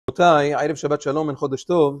Erev Shabbat Shalom and Chodesh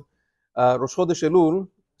Tov. Rosh Chodesh Elul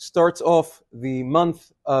starts off the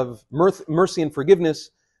month of mercy and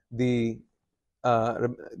forgiveness. The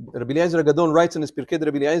Rabbi Eliezer Gadon writes in his Pirkei de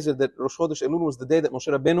Rabbi Eliezer that Rosh Chodesh Elul was the day that Moshe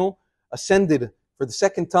Rabbeinu ascended for the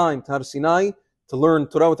second time to Har Sinai to learn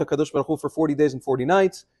Torah with HaKadosh Baruch Hu for 40 days and 40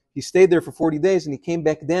 nights. He stayed there for 40 days and he came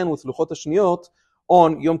back down with Luchot HaShniyot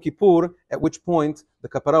on Yom Kippur, at which point the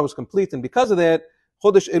Kapara was complete. And because of that,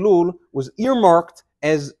 Chodesh Elul was earmarked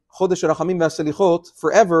as Chodesh Rachamim V'Aselichot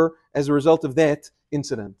forever as a result of that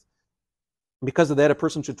incident. Because of that, a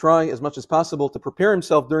person should try as much as possible to prepare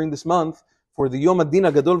himself during this month for the Yom Adin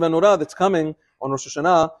HaGadol V'Hanora that's coming on Rosh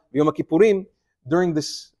Hashanah, Yom Kippurim. During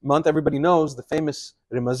this month, everybody knows the famous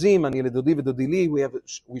Remazim, Ani Ledodi V'Dodi Li.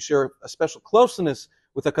 We share a special closeness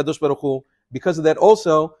with HaKadosh Baruch Hu. Because of that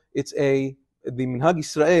also, it's the Minhag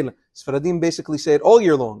Yisrael. Sfaradim basically say it all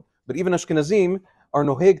year long. But even Ashkenazim are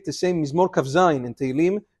noheg to say Mizmor Kaf Zayin in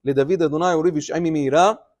Tehillim, LeDavid Adonai Uri V'Sh'aymi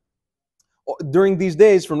Meira, during these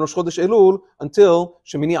days from Rosh Chodesh Elul until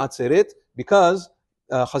Shemini Atzeret, because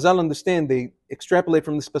Chazal understand, they extrapolate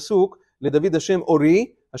from this pasuk, LeDavid Hashem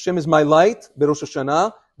Ori, Hashem is my light, Berosh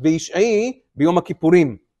Hashanah, V'Yish'ai B'Yom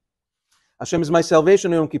HaKippurim. Hashem is my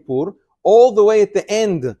salvation on Yom Kippur. All the way at the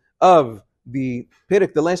end of the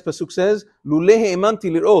Perek, the last pasuk says, Luleh He'emanti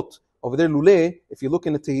Lirot. Over there, Luleh, if you look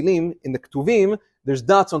in the Tehillim, in the Ketuvim, there's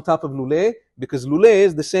dots on top of Luleh, because Luleh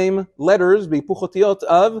is the same letters, B'Hipuch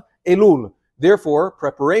of Elul. Therefore,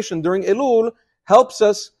 preparation during Elul helps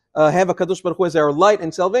us have HaKadosh Baruch Hu as our light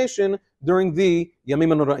and salvation during the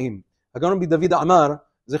Yamim HaNora'im. Hagan David Amar,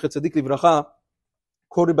 Zecher Tzadik Livracha,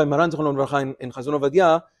 quoted by Maran Zichron Livracha in Chazon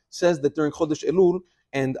Ovadia, says that during Chodesh Elul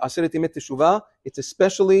and Aseret Yemei Teshuvah, it's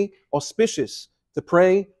especially auspicious to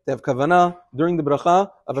pray, to have kavanah during the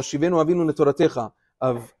bracha of Hashivenu Avinu Letoratecha,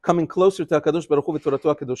 of coming closer to HaKadosh Baruch Hu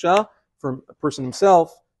V'Torato HaKedosha, from a person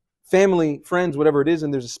himself, family, friends, whatever it is.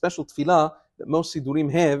 And there's a special tefillah that most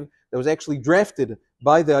Sidurim have that was actually drafted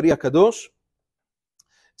by the Ari HaKadosh.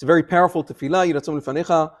 It's a very powerful tefillah. Yiratzon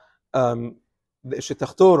Lefanecha,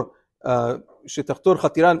 Shetachtor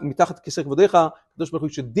Chatira Mitachat Kisei Kvodecha. HaKadosh Baruch Hu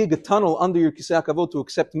should dig a tunnel under your Kisei HaKavod to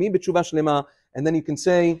accept me b'tshuva shlema. And then you can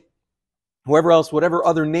say, whoever else, whatever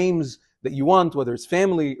other names that you want, whether it's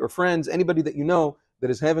family or friends, anybody that you know that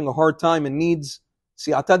is having a hard time and needs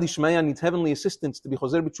siyata dishmaya, needs heavenly assistance to be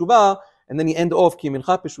chozer b'tshuva, and then you end off ki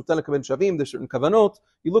mincha peshuta lekabel shavim. There's certain kavanot.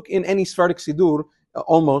 You look in any Sephardic sidur,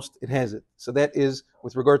 almost it has it. So that is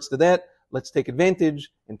with regards to that. Let's take advantage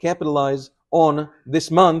and capitalize on this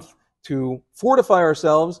month to fortify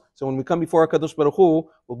ourselves. So when we come before HaKadosh Baruch Hu,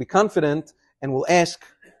 we'll be confident and we'll ask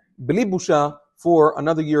b'li busha for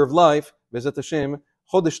another year of life. Be'ezat Hashem,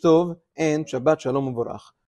 Chodesh Tov and Shabbat Shalom U'Vorach.